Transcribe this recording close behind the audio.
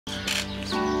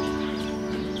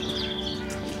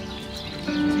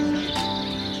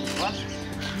What?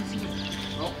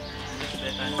 No.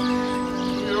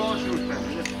 Your own shoes, man.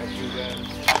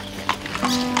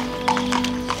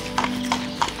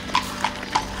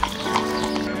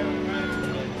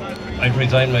 I'd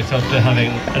resigned myself to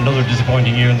having another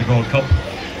disappointing year in the Gold Cup,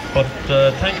 but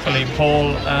thankfully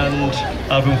Paul and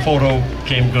Boum Photo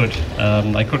came good.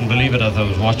 I couldn't believe it as I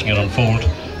was watching it unfold,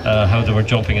 how they were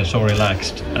jumping and so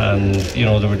relaxed, and you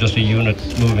know, they were just a unit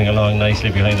moving along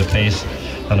nicely behind the pace,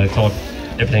 and I thought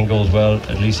everything goes well,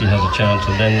 at least he has a chance.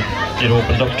 And then it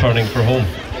opened up turning for home,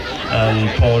 and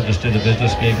Paul just did the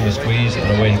business, gave him a squeeze,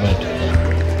 and away he went.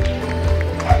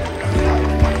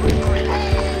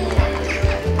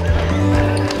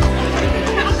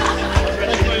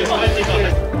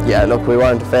 Yeah, look, we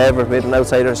weren't a favourite. We had an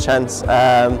outsider's chance.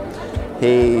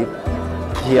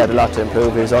 He had a lot to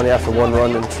improve. He was only after one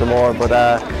run in Tramore, but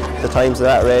the times of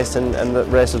that race and the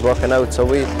race was working out, so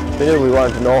we knew we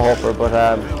weren't a no-hopper, but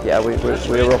yeah, we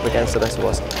were up against it, I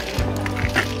suppose.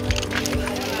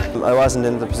 I wasn't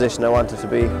in the position I wanted to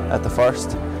be at the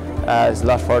first. It's a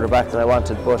lot further back than I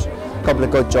wanted, but a couple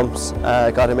of good jumps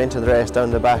got him into the race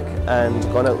down the back, and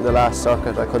going out in the last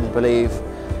circuit, I couldn't believe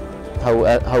how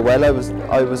well I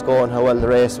was going, how well the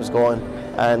race was going,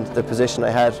 and the position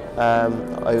I had.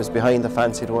 I was behind the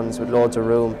fancied ones with loads of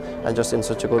room and just in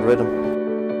such a good rhythm.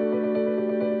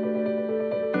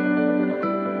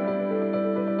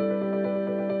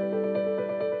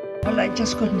 Well, I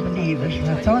just couldn't believe it.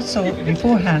 I thought so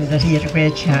beforehand that he had a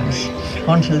great chance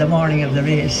until the morning of the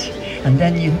race, and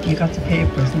then you got the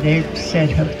papers and they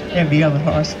said how every other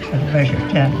horse had a better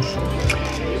chance.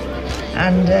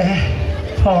 And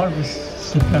Paul was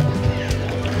superb.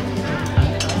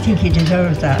 I think he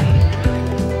deserved that.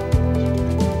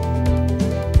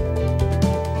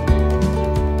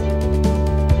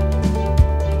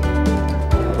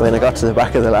 When I got to the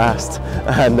back of the last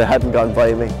and they hadn't gone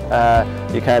by me,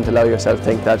 you can't allow yourself to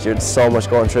think that. You'd so much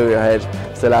going through your head.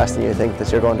 It's the last thing you think,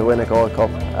 that you're going to win a Gold Cup.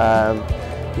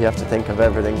 You have to think of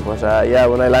everything. But yeah,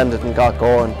 when I landed and got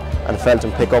going and felt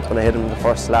him pick up when I hit him in the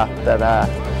first lap, that I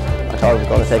thought it was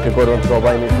going to take a good one to go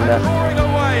by me from there. Roaring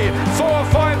away, 4 or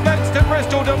 5 lengths to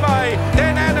Bristol to May,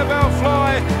 then Annabelle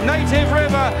Fly, Native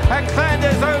River and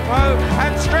Clanders Opo,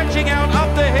 and stretching out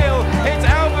up the hill, it's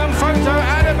Boum Photo.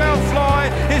 Annabelle Fly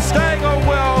is staying on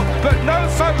well, but no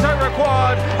photo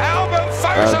required. Boum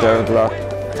Photo! They're a blur.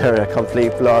 They're a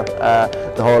complete blur.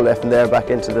 The whole left and there back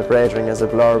into the braid ring is a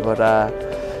blur, but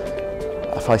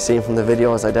if I see them from the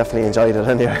videos, I definitely enjoyed it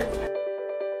anyway.